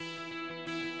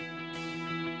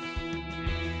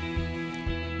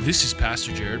This is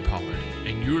Pastor Jared Pollard,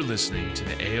 and you're listening to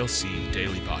the ALC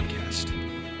Daily Podcast.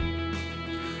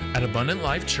 At Abundant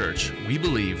Life Church, we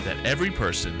believe that every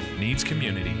person needs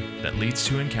community that leads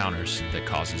to encounters that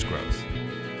causes growth.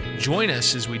 Join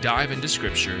us as we dive into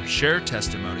Scripture, share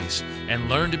testimonies, and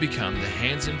learn to become the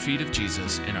hands and feet of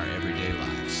Jesus in our everyday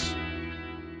lives.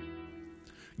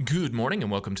 Good morning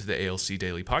and welcome to the ALC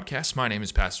Daily Podcast. My name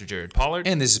is Pastor Jared Pollard.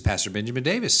 And this is Pastor Benjamin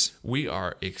Davis. We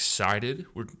are excited.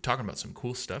 We're talking about some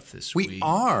cool stuff this week. We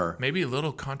are. Maybe a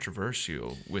little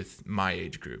controversial with my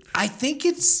age group. I think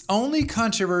it's only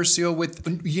controversial with,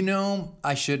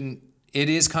 it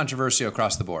is controversial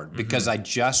across the board because I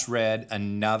just read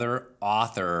another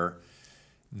author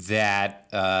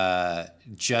that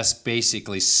just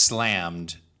basically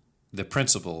slammed the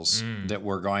principles that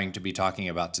we're going to be talking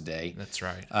about today. That's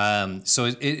right.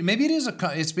 So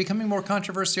it's becoming more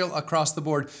controversial across the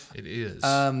board. It is.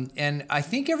 And I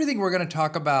think everything we're going to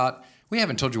talk about, we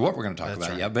haven't told you what we're going to talk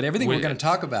about yet, but everything we're going to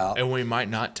talk about. And we might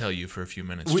not tell you for a few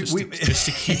minutes just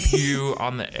to keep you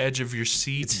on the edge of your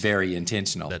seat. It's very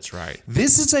intentional. That's right.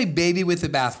 This is a baby with the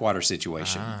bathwater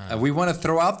situation. We want to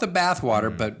throw out the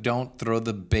bathwater, but don't throw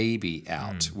the baby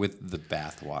out with the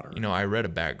bathwater. You know, I read a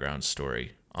background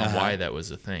story on why that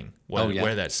was a thing,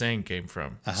 where that saying came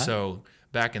from. So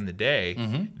back in the day,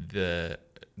 the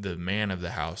man of the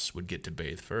house would get to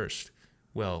bathe first.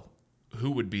 Well, who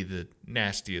would be the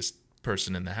nastiest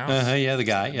person in the house? The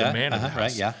guy. The man of the house.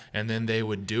 Right, yeah. And then they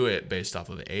would do it based off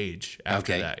of age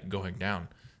after that going down.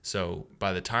 So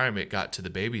by the time it got to the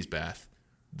baby's bath,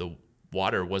 the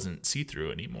water wasn't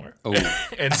see-through anymore.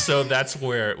 And so that's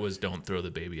where it was, don't throw the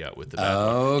baby out with the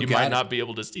bathwater. You might not be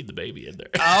able to see the baby in there.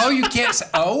 You can't say,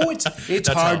 it's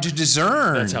hard to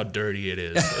discern. That's how dirty it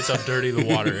is. That's how dirty the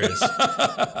water is.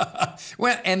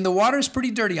 Well, and the water is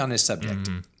pretty dirty on this subject.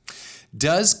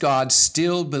 Does God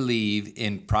still believe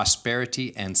in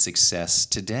prosperity and success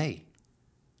today?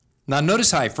 Now,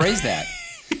 notice how I phrase that.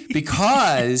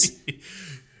 Because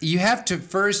you have to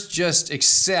first just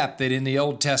accept that in the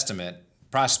Old Testament,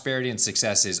 prosperity and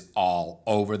success is all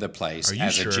over the place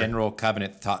as a general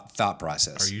covenant thought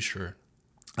process. Are you sure?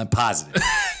 I'm positive.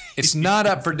 It's not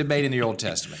up for debate in the Old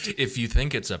Testament. If you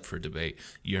think it's up for debate,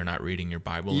 you're not reading your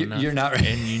Bible enough. You're not,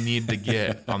 and you need to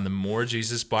get on the More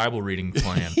Jesus Bible reading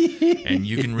plan. And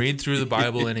you can read through the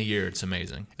Bible in a year. It's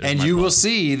amazing. And you will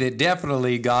see that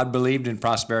definitely God believed in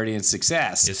prosperity and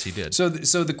success. Yes, He did. So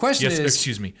the question is...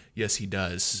 Excuse me. Yes, He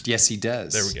does. Yes, He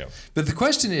does. There we go. But the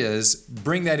question is,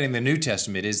 bring that in the New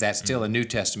Testament. Is that still a New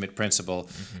Testament principle?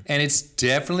 And it's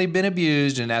definitely been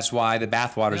abused, and that's why the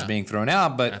bathwater is being thrown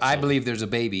out. But absolutely. I believe there's a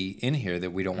baby in here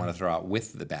that we don't want to throw out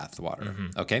with the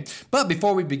bathwater. Okay? But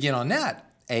before we begin on that,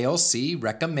 ALC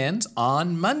recommends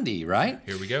on Monday, right?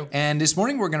 Here we go. And this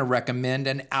morning we're going to recommend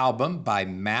an album by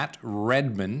Matt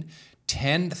Redman,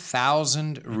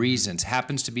 10,000 Reasons.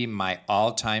 Happens to be my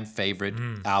all-time favorite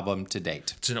album to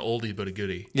date. It's an oldie but a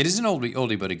goodie. It is an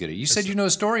oldie but a goodie. You said you know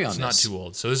a story on this. It's not too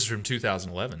old. So this is from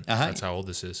 2011. That's how old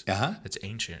this is. It's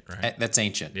ancient, right? That's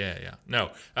ancient. Yeah.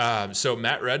 No. So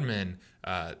Matt Redman,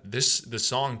 the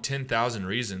song 10,000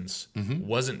 Reasons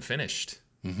wasn't finished.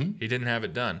 He didn't have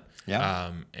it done.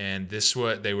 Yeah. And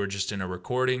they were just in a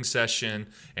recording session,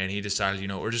 and he decided,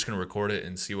 we're just going to record it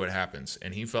and see what happens.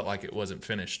 And he felt like it wasn't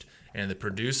finished. And the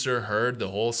producer heard the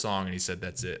whole song, and he said,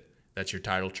 "That's it. That's your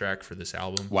title track for this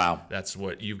album. Wow. That's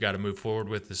what you've got to move forward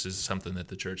with. This is something that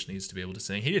the church needs to be able to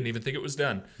sing." He didn't even think it was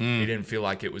done. He didn't feel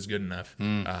like it was good enough.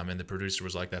 And the producer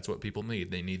was like, "That's what people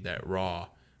need. They need that raw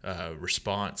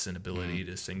response and ability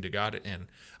to sing to God." And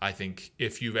I think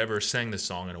if you've ever sang this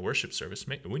song in a worship service,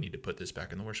 we need to put this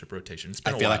back in the worship rotation. It's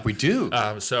been a while. I feel like we do.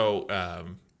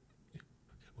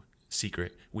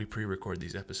 Secret, we pre-record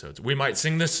these episodes. We might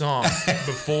sing this song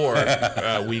before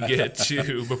we get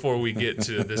to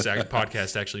this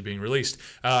podcast actually being released.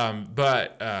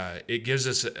 But it gives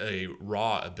us a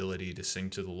raw ability to sing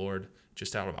to the Lord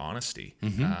just out of honesty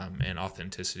and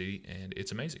authenticity, and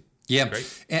it's amazing. Yeah,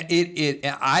 great. And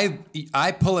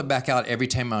I pull it back out every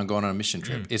time I'm going on a mission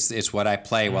trip. It's what I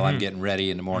play while I'm getting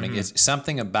ready in the morning. It's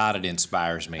something about it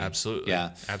inspires me. Absolutely.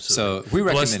 Yeah, absolutely. So we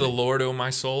recommend Bless the Lord, O my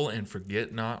soul, and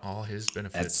forget not all His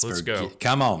benefits. Let's go.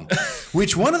 Come on.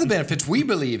 Which one of the benefits we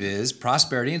believe is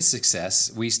prosperity and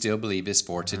success? We still believe is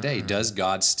for today. Does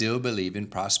God still believe in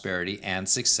prosperity and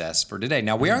success for today?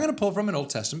 Now we are going to pull from an Old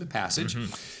Testament passage,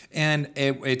 and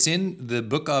it's in the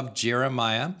book of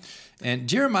Jeremiah. And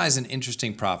Jeremiah is an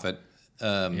interesting prophet.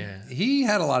 He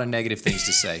had a lot of negative things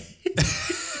to say.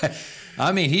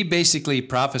 I mean, he basically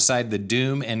prophesied the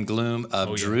doom and gloom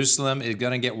of Jerusalem is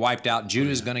going to get wiped out.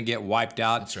 Judah is going to get wiped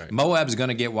out. That's right. Moab is going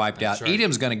to get wiped out. right.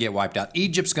 Edom's going to get wiped out.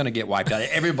 Egypt's going to get wiped out.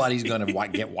 Everybody's going to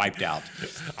get wiped out.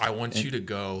 I want you to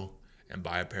go and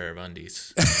buy a pair of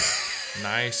undies.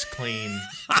 Nice, clean,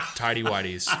 tidy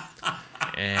whities.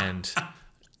 And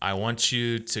I want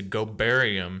you to go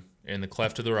bury them in the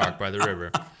cleft of the rock by the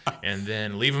river. And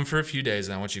then leave them for a few days,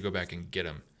 and I want you to go back and get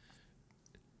them.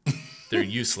 They're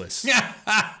useless.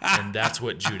 And that's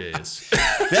what Judah is.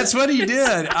 That's what he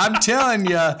did. I'm telling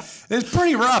you, it's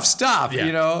pretty rough stuff, Yeah.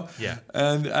 you know? Yeah.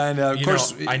 And of You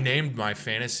course, know, I named my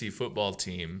fantasy football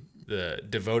team the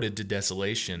Devoted to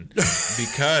Desolation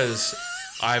because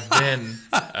I've been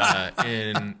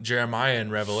in Jeremiah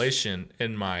and Revelation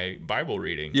in my Bible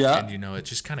reading. Yeah. And, you know, it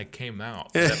just kind of came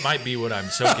out. That might be what I'm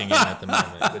soaking in at the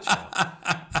moment. But, you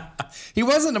know. he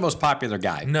wasn't the most popular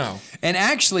guy. No. And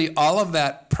actually, all of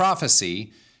that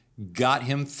prophecy got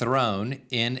him thrown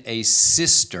in a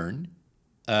cistern,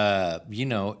 you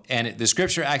know, and the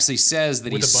scripture actually says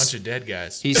that With a bunch of dead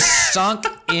guys. he's sunk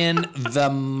in the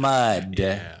mud.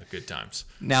 Yeah, good times.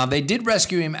 Now they did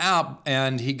rescue him out,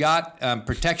 and he got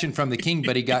protection from the king,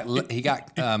 but he got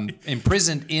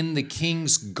imprisoned in the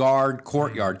king's guard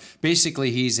courtyard.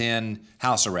 Basically, he's in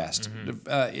house arrest.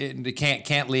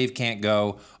 Can't leave, can't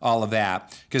go, all of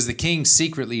that, because the king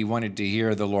secretly wanted to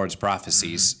hear the Lord's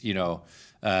prophecies. You know,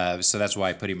 so that's why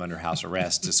I put him under house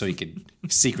arrest, so he could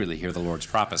secretly hear the Lord's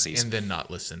prophecies, And then not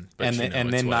listen. But and you then, know, and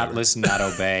it's then not whatever. listen, not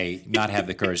obey, not have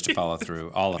the courage to follow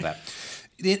through, all of that.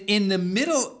 In the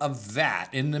middle of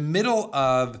that, in the middle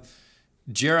of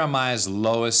Jeremiah's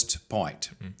lowest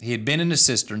point, he had been in a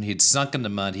cistern, he'd sunk in the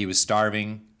mud, he was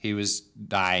starving, he was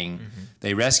dying.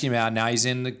 They rescued him out. Now he's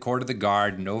in the court of the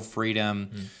guard, no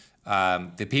freedom.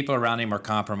 The people around him are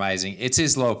compromising. It's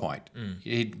his low point.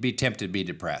 He'd be tempted to be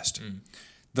depressed.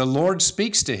 The Lord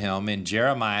speaks to him in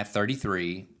Jeremiah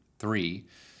 33:3,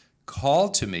 "Call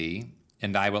to me,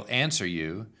 and I will answer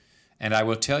you, and I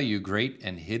will tell you great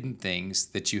and hidden things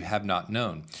that you have not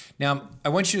known." Now, I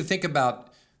want you to think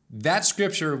about that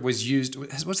scripture was used.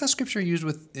 Was that scripture used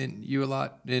in you a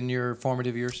lot in your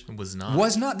formative years? It was not.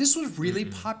 Was not. This was really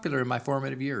popular in my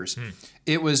formative years.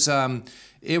 It was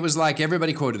like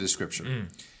everybody quoted the scripture,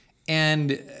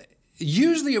 and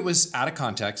usually it was out of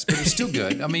context, but it's still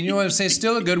good. I mean, you know what I'm saying? It's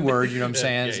still a good word. You know what I'm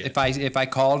saying? Yeah. If I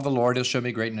call to the Lord, He'll show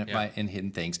me great and hidden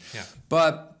things. Yeah.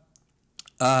 But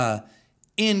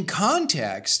in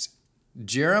context,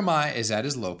 Jeremiah is at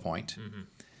his low point.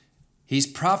 He's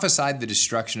prophesied the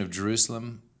destruction of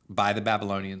Jerusalem by the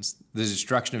Babylonians, the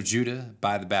destruction of Judah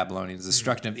by the Babylonians, the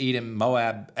destruction of Edom,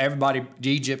 Moab, everybody,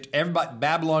 Egypt, everybody.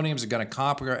 Babylonians are going to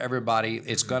conquer everybody.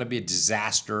 It's going to be a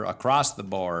disaster across the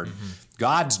board.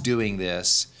 God's doing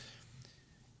this.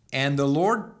 And the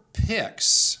Lord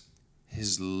picks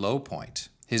his low point,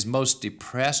 his most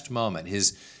depressed moment,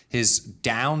 his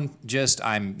down, just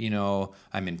I'm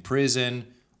in prison,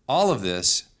 all of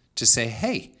this to say,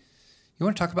 hey, you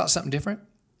want to talk about something different?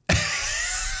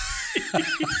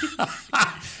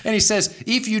 And he says,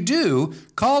 if you do,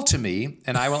 call to me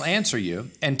and I will answer you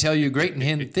and tell you great and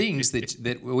hidden things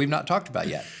that we've not talked about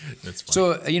yet. That's fine.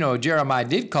 So, Jeremiah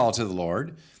did call to the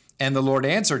Lord and the Lord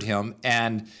answered him.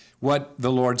 And what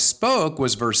the Lord spoke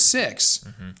was verse 6.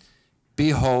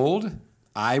 Behold,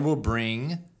 I will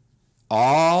bring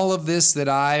all of this that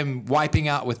I'm wiping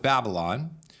out with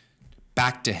Babylon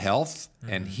back to health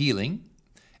and healing,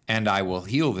 and I will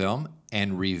heal them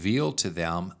and reveal to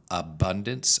them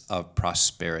abundance of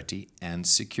prosperity and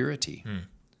security.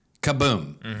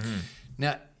 Kaboom.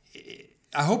 Now,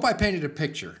 I hope I painted a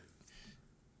picture.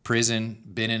 Prison,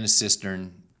 been in a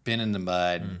cistern, been in the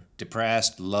mud,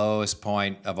 depressed, lowest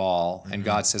point of all. And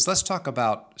God says, let's talk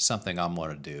about something I'm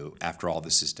going to do after all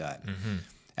this is done.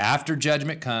 After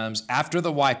judgment comes, after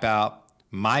the wipeout,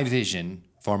 my vision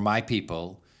for my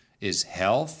people is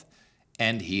health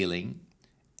and healing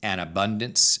and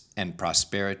abundance and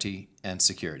prosperity and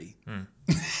security.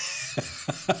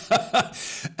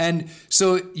 And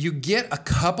so you get a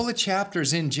couple of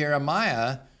chapters in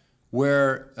Jeremiah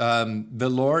where the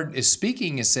Lord is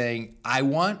speaking and saying, I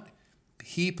want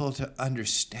people to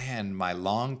understand my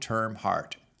long-term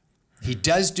heart. He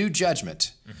does do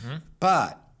judgment,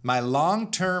 but my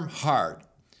long-term heart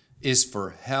is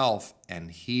for health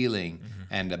and healing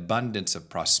and abundance of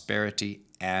prosperity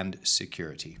and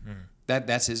security.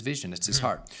 That's his vision. It's his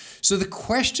heart. So the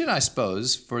question, I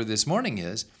suppose, for this morning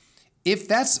is, if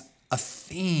that's a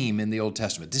theme in the Old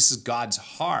Testament, this is God's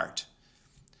heart,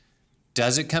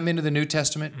 does it come into the New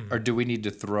Testament or do we need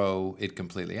to throw it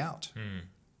completely out?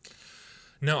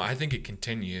 No, I think it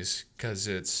continues because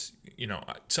it's,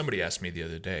 somebody asked me the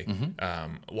other day,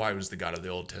 why was the God of the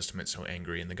Old Testament so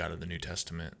angry and the God of the New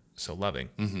Testament so loving?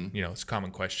 It's a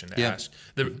common question to ask.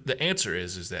 The answer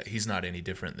is that he's not any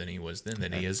different than he was then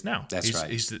than he is now. That's right.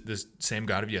 He's the same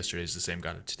God of yesterday is the same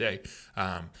God of today.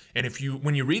 And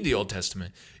when you read the Old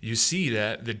Testament, you see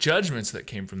that the judgments that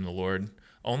came from the Lord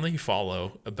only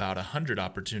follow about 100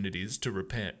 opportunities to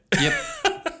repent. Yep.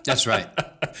 That's right.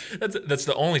 That's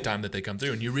the only time that they come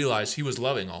through, and you realize he was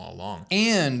loving all along.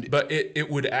 But it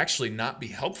would actually not be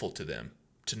helpful to them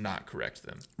to not correct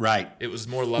them. Right. It was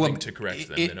more loving to correct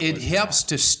them than it was helps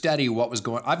to study what was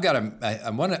going on. I've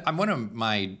got one of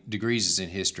my degrees is in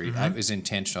history. It was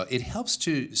intentional. It helps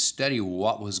to study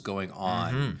what was going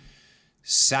on.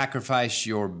 Sacrifice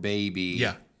your baby.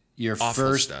 Yeah. Your Awful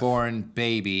firstborn stuff.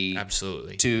 Baby.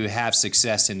 Absolutely. To have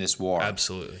success in this war.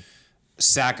 Absolutely.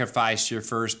 Sacrifice your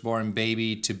firstborn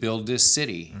baby to build this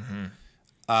city.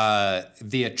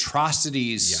 The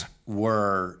atrocities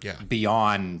were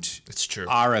beyond It's true.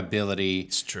 our ability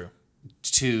It's true.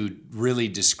 to really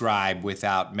describe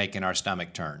without making our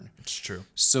stomach turn. It's true.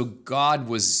 So God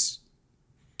was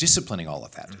disciplining all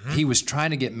of that. He was trying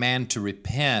to get man to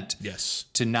repent, Yes.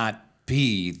 to not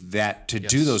be that, to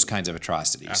do those kinds of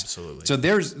atrocities. Absolutely. So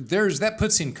there's that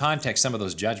puts in context some of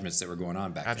those judgments that were going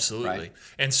on back Absolutely. then. Right?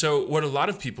 And so what a lot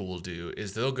of people will do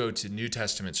is they'll go to New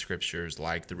Testament scriptures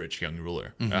like the rich young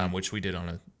ruler, which we did on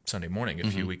a Sunday morning a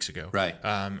few weeks ago. Right.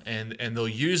 And they'll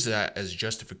use that as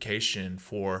justification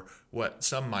for what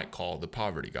some might call the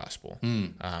poverty gospel,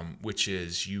 which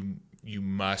is you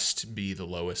must be the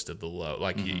lowest of the low.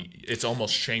 Like it's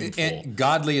almost shameful. And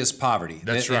godly is poverty.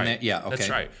 That's right. Okay. That's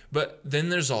right. But then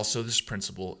there's also this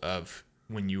principle of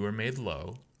when you are made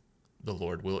low, the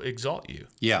Lord will exalt you.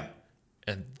 Yeah.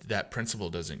 And that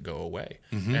principle doesn't go away.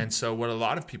 And so what a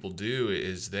lot of people do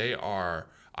is they are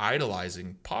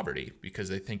idolizing poverty because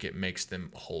they think it makes them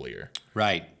holier.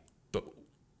 Right. But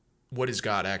what is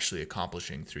God actually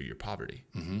accomplishing through your poverty?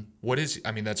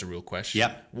 That's a real question.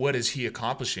 Yep. What is he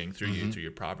accomplishing through you, through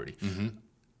your poverty?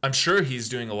 I'm sure he's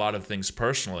doing a lot of things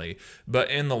personally, but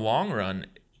in the long run,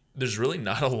 there's really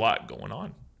not a lot going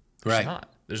on. There's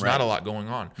not a lot going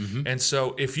on. And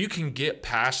so if you can get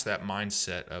past that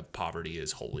mindset of poverty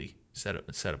is holy, set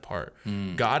apart,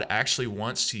 God actually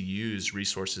wants to use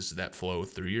resources that flow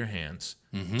through your hands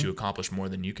to accomplish more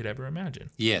than you could ever imagine.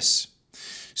 Yes.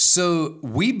 So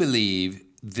we believe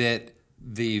that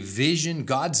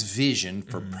God's vision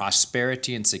for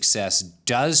prosperity and success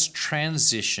does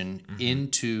transition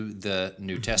into the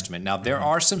New Testament. Now, there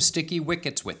are some sticky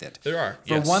wickets with it. There are.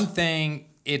 For one thing,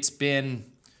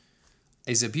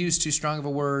 is abused too strong of a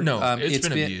word? No, it's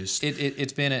been abused.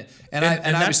 It's been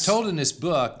I was told in this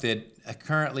book that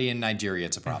currently in Nigeria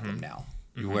it's a problem now.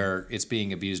 Where it's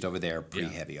being abused over there, pretty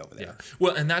heavy over there. Yeah.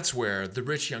 Well, and that's where the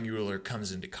rich young ruler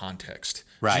comes into context.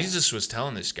 Right. Jesus was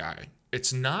telling this guy,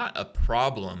 it's not a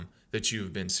problem that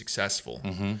you've been successful.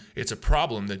 It's a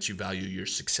problem that you value your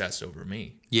success over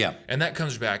me. Yeah. And that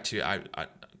comes back to,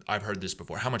 I've heard this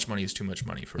before, how much money is too much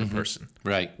money for a person?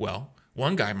 Right. Well,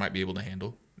 one guy might be able to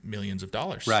handle millions of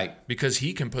dollars. Right. Because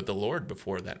he can put the Lord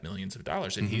before that millions of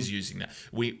dollars, and he's using that.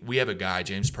 We have a guy,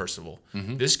 James Percival.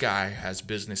 This guy has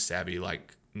business savvy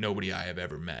like nobody I have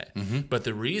ever met. But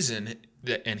the reason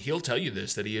that, and he'll tell you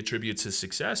this, that he attributes his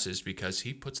success is because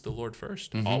he puts the Lord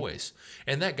first, always.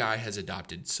 And that guy has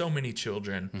adopted so many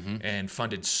children and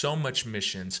funded so much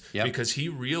missions because he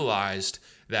realized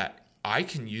that I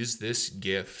can use this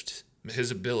gift, his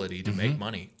ability to make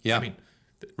money. Yeah. I mean,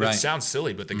 it sounds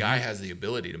silly, but the guy has the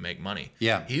ability to make money.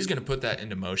 Yeah. He's going to put that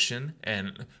into motion.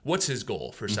 And what's his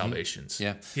goal for salvations?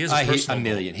 Yeah. He has a personal a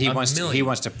million. goal. He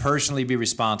wants to personally be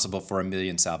responsible for 1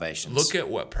 million salvations. Look at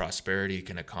what prosperity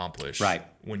can accomplish Right.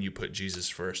 when you put Jesus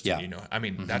first. Yeah.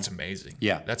 And that's amazing.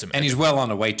 Yeah. That's amazing. And he's well on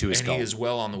the way to his goal. And he is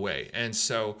well on the way. And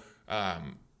so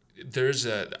that's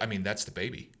the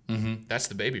baby. That's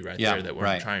the baby right there that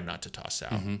we're trying not to toss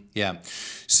out. Yeah.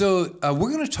 So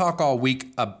we're going to talk all week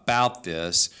about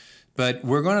this, but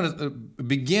we're going to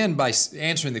begin by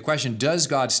answering the question, does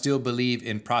God still believe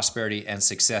in prosperity and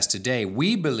success today?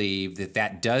 We believe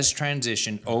that does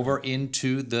transition over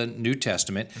into the New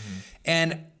Testament.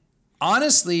 And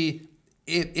honestly,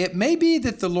 it may be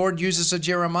that the Lord uses a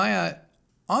Jeremiah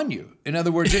on you. In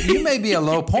other words, you may be a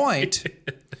low point.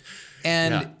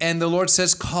 And the Lord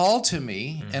says, call to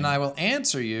me and I will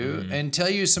answer you and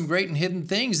tell you some great and hidden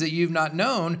things that you've not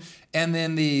known. And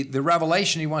then the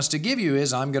revelation he wants to give you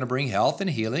is, I'm going to bring health and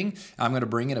healing. I'm going to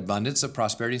bring an abundance of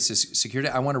prosperity and security.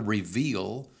 I want to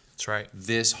reveal That's right.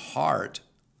 this heart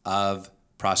of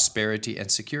prosperity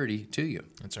and security to you.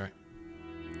 That's right.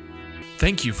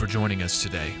 Thank you for joining us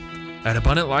today. At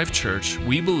Abundant Life Church,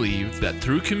 we believe that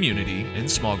through community in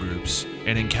small groups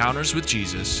and encounters with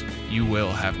Jesus, you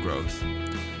will have growth.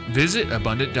 Visit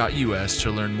abundant.us to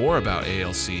learn more about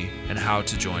ALC and how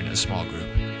to join a small group.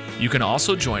 You can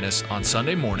also join us on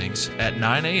Sunday mornings at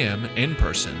 9 a.m. in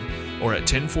person or at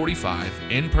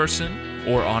 10:45 in person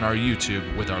or on our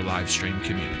YouTube with our live stream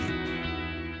community.